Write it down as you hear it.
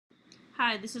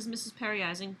Hi, this is Mrs.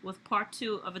 Perryizing with part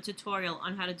 2 of a tutorial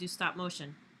on how to do stop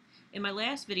motion. In my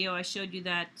last video I showed you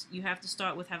that you have to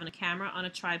start with having a camera on a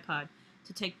tripod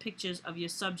to take pictures of your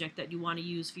subject that you want to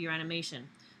use for your animation.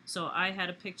 So I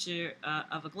had a picture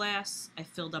of a glass, I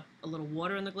filled up a little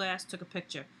water in the glass, took a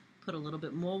picture, put a little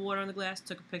bit more water in the glass,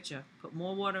 took a picture, put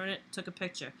more water in it, took a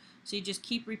picture. So you just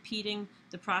keep repeating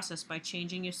the process by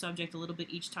changing your subject a little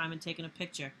bit each time and taking a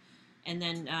picture. And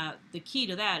then the key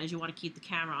to that is you want to keep the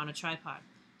camera on a tripod.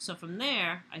 So from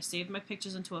there, I saved my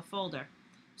pictures into a folder.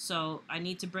 So I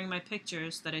need to bring my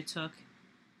pictures that I took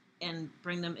and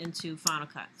bring them into Final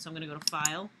Cut. So I'm going to go to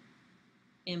File,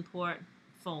 Import,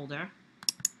 Folder.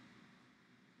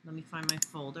 Let me find my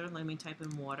folder. Let me type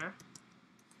in water.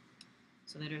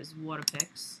 So there is water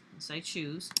pics. And say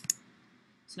choose.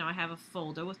 So now I have a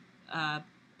folder with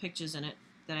pictures in it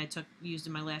that I used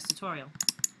in my last tutorial.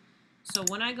 So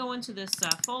when I go into this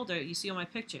folder, you see all my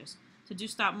pictures. To do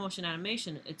stop motion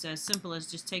animation, it's as simple as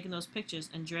just taking those pictures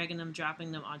and dragging them,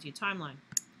 dropping them onto your timeline.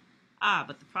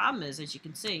 But the problem is, as you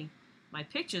can see, my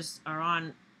pictures are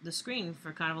on the screen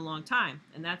for kind of a long time,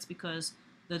 and that's because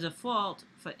the default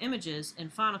for images in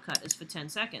Final Cut is for 10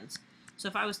 seconds. So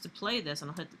if I was to play this,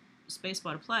 and I'll hit the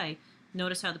spacebar to play,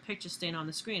 notice how the picture's staying on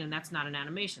the screen, and that's not an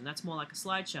animation. That's more like a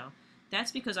slideshow.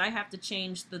 That's because I have to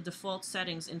change the default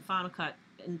settings in Final Cut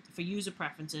for user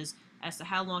preferences as to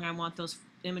how long I want those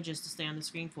images to stay on the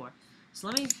screen for. So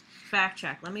let me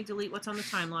backtrack. Let me delete what's on the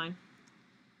timeline.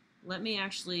 Let me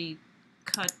actually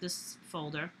cut this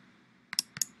folder.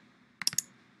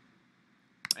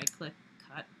 Right click,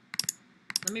 cut.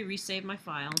 Let me resave my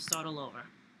file and start all over.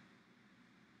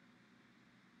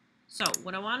 So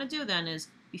what I want to do then is,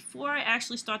 before I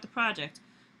actually start the project,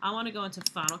 I want to go into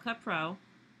Final Cut Pro,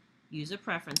 User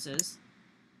Preferences,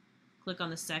 click on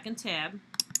the second tab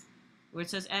where it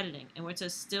says Editing, and where it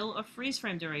says Still or Freeze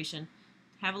Frame Duration,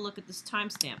 have a look at this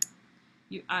timestamp.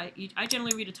 I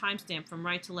generally read a timestamp from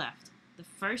right to left. The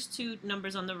first two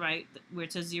numbers on the right, where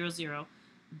it says 00,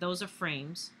 those are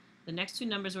frames. The next two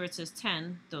numbers where it says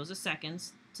 10, those are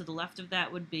seconds. To the left of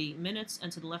that would be minutes,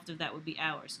 and to the left of that would be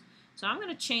hours. So I'm going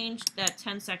to change that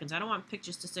 10 seconds. I don't want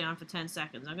pictures to stay on for 10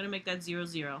 seconds. I'm going to make that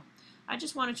 00. I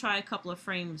just want to try a couple of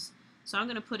frames. So I'm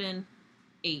going to put in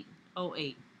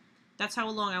 808. That's how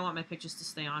long I want my pictures to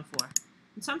stay on for.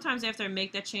 And sometimes after I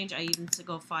make that change, I even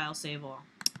go File, Save All.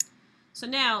 So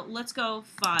now let's go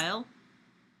File,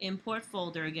 Import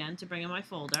Folder again to bring in my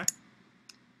folder.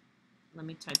 Let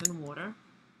me type in water.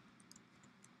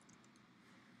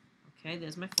 Okay,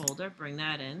 there's my folder. Bring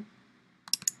that in.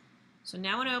 So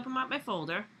now when I open up my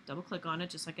folder, double click on it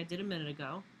just like I did a minute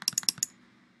ago.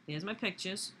 There's my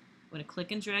pictures. I'm going to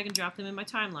click and drag and drop them in my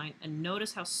timeline, and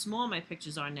notice how small my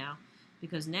pictures are now,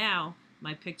 because now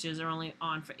my pictures are only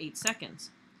on for 8 seconds.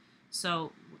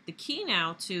 So the key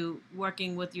now to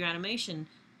working with your animation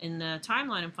in the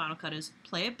timeline in Final Cut is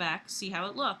play it back, see how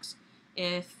it looks.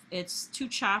 If it's too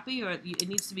choppy or it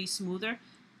needs to be smoother,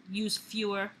 use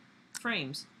fewer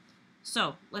frames.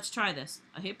 So let's try this.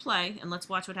 I hit play, and let's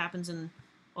watch what happens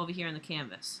over here in the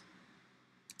canvas.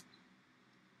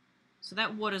 So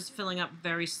that water's filling up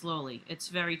very slowly. It's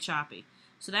very choppy.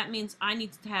 So that means I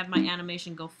need to have my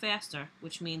animation go faster,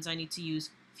 which means I need to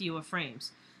use fewer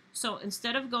frames. So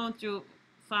instead of going through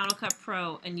Final Cut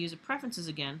Pro and User Preferences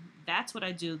again, that's what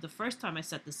I do the first time I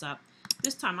set this up.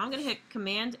 This time I'm going to hit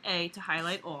Command A to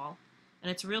highlight all, and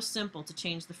it's real simple to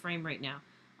change the frame rate now.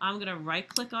 I'm going to right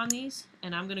click on these,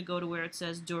 and I'm going to go to where it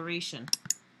says Duration.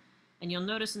 And you'll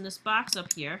notice in this box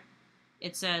up here,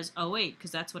 it says 08,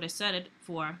 because that's what I set it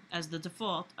for as the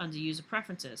default under User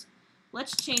Preferences.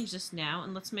 Let's change this now,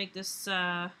 and let's make this,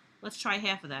 let's try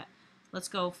half of that. Let's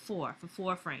go 4 for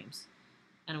 4 frames.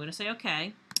 And I'm going to say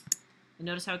OK. And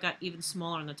notice how it got even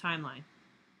smaller on the timeline.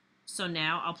 So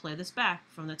now I'll play this back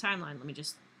from the timeline. Let me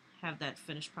just have that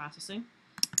finished processing.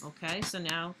 OK, so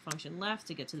now function left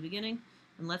to get to the beginning.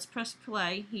 And let's press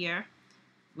play here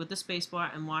with the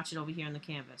spacebar and watch it over here in the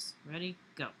canvas. Ready?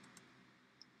 Go.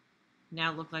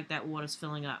 Now it looked like that water's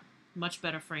filling up. Much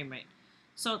better frame rate.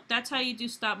 So that's how you do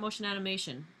stop motion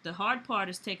animation. The hard part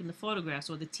is taking the photographs,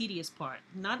 or the tedious part.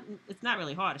 It's not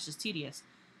really hard, it's just tedious.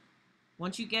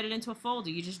 Once you get it into a folder,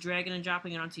 you're just dragging and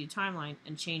dropping it onto your timeline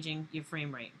and changing your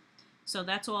frame rate. So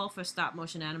that's all for stop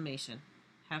motion animation.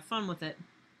 Have fun with it.